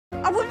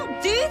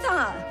do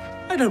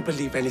that? I don't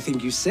believe anything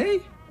you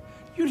say.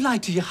 You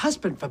lied to your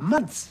husband for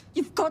months.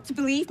 You've got to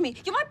believe me.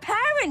 You're my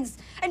parents.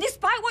 And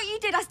despite what you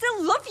did, I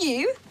still love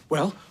you.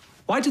 Well,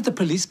 why did the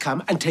police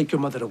come and take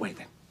your mother away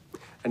then?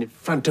 And in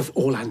front of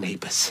all our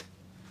neighbours?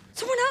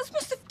 Someone else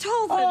must have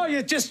told them. Oh,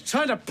 you're just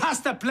trying to pass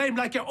the blame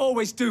like you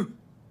always do.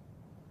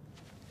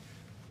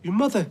 Your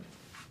mother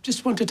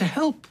just wanted to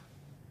help.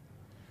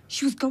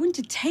 She was going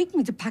to take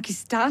me to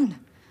Pakistan.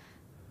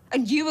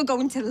 And you were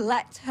going to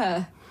let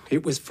her.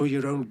 It was for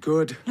your own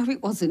good. No,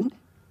 it wasn't.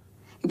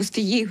 It was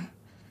for you.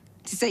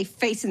 To save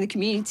face in the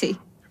community.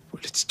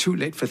 Well, it's too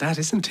late for that,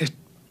 isn't it?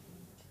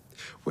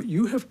 What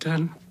you have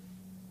done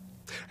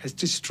has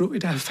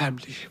destroyed our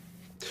family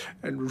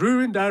and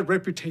ruined our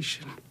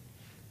reputation.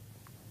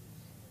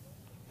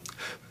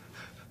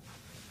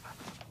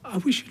 I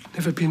wish you'd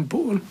never been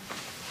born.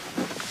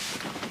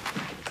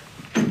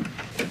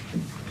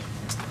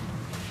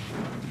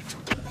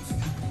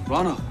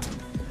 Rana,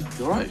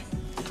 you all right?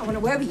 I want to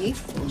worry you.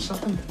 What's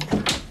happened?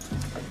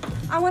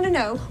 I want to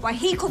know why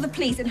he called the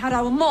police and had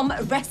our mum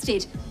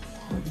arrested.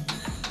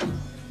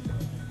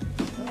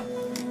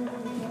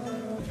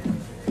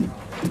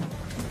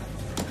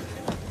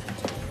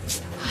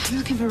 I'm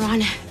looking for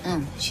Rana.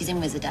 Oh, she's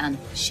in Wizardan.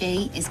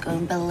 She is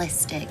going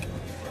ballistic.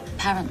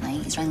 Apparently,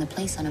 he's rang the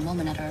police on her mum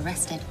and had her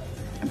arrested.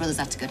 Her brothers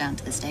had to go down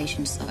to the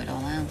station to sort it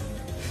all out.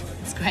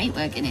 It's great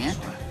working here.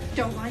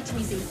 Don't lie to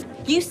me, Z.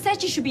 You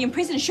said she should be in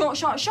prison, short.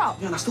 Yeah,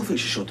 and I still think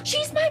she should.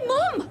 She's my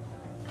mum!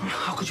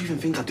 How could you even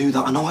think I'd do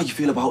that? I know how you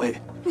feel about it.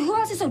 Who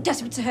else is so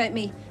desperate to hurt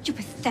me? You're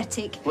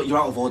pathetic. Look, you're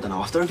out of order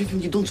now. After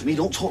everything you've done to me,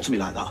 don't talk to me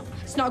like that.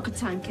 It's not a good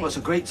time, Kate. Well, it's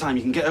a great time.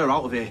 You can get her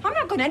out of here. I'm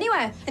not going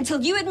anywhere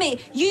until you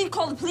admit you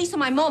called the police on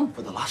my mum.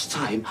 For the last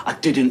time, I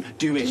didn't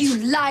do it. You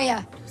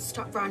liar!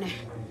 Stop, Rana.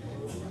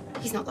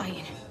 He's not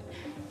lying.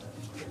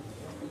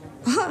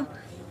 What?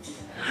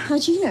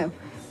 How'd you know?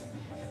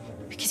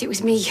 Because it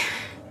was me.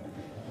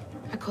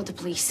 I called the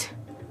police.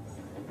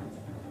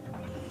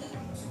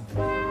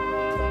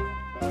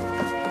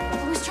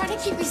 I was trying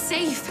to keep you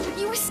safe.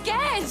 You were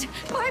scared.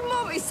 My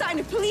mum is sat in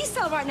a police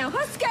cell right now.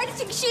 How scared do you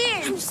think she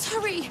is? I'm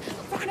sorry.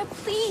 Rana,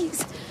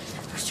 please.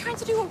 I was trying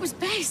to do what was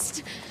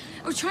best.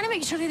 I was trying to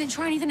make sure I didn't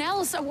try anything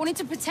else. I wanted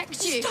to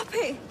protect you. Stop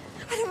it!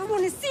 I don't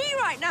want to see you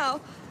right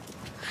now.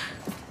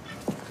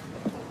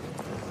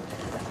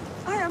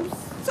 I am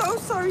so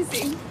sorry,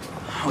 Z.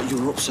 Oh,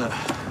 you were upset.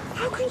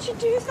 How can she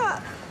do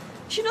that?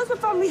 She knows my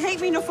family hate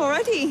me enough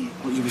already.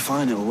 Well, you'll be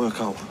fine. It'll work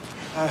out.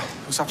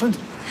 What's happened?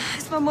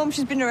 It's my mum.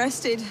 She's been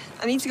arrested.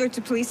 I need to go to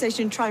the police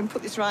station and try and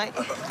put this right.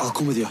 I'll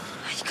come with you.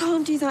 You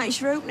can't do that.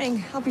 It's your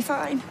opening. I'll be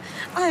fine.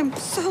 I am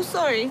so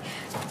sorry.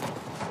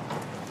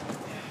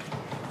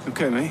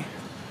 Okay, mate.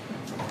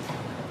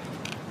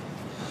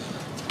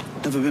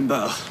 Never been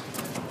better.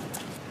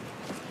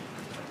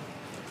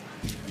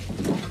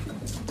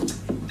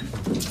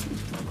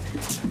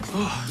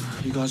 Oh,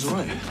 you guys all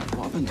right?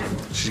 What happened?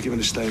 She's given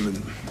a statement.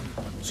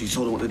 So you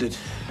told her what they did?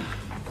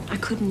 I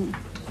couldn't.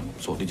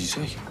 So what did you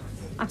say?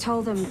 I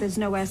told them there's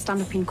no way I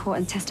stand up in court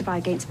and testify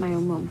against my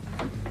own mum.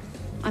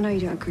 I know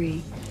you don't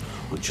agree.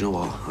 Well, do you know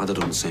what? I'd have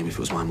done the same if it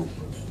was my mum.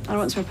 I don't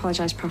want to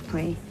apologise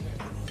properly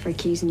for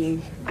accusing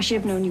you. I should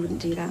have known you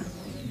wouldn't do that.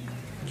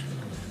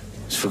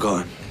 It's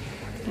forgotten.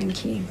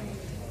 Thank you.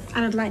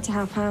 And I'd like to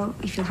help out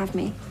if you'll have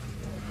me.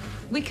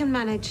 We can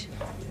manage.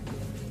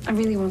 I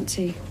really want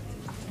to.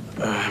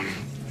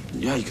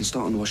 Yeah, you can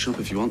start on the washing up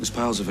if you want. There's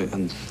piles of it,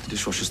 and the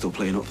dishwasher's still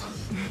playing up.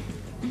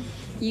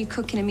 You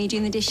cooking and me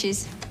doing the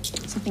dishes.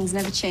 Some things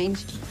never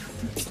change.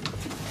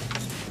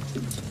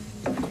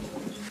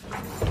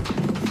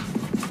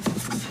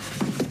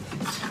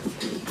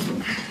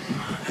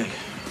 Hey,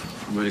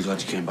 I'm really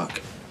glad you came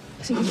back.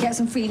 So you can get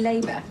some free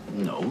labour.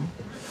 No.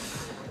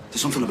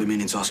 There's something I've been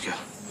meaning to ask you.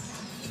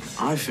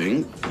 I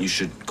think you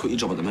should quit your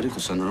job at the medical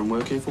centre and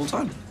work here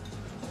full-time.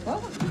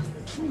 What?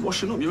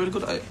 Washing up, you're really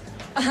good at it.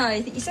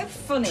 I think you're so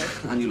funny.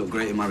 And you look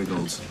great in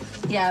marigolds.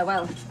 Yeah,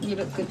 well, you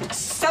look good.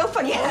 So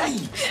funny. Hey,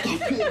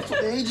 stop it. It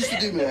took me ages to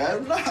do my hair.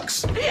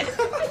 Relax.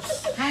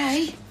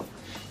 Hey.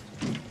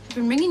 I've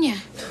been ringing you.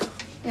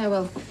 Yeah,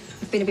 well,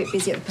 I've been a bit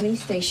busy at the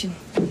police station.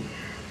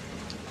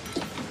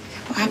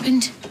 What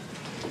happened?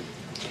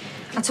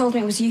 I told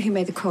them it was you who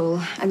made the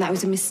call, and that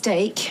was a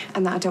mistake,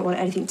 and that I don't want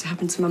anything to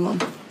happen to my mum.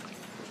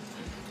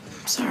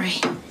 Sorry.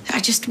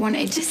 I just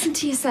wanted... Listen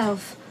to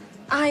yourself.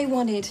 I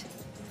wanted.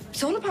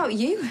 It's all about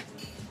you.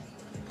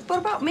 What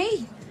about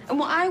me? And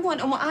what I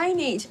want and what I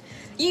need?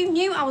 You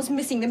knew I was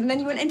missing them, and then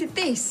you went and did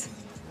this.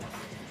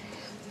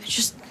 I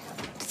just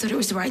thought it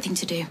was the right thing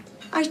to do.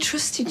 I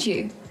trusted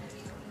you.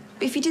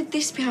 But if you did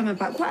this behind my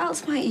back, what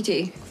else might you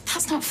do?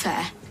 That's not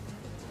fair.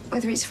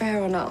 Whether it's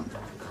fair or not,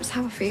 it's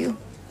how I feel.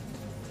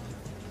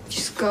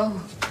 Just go.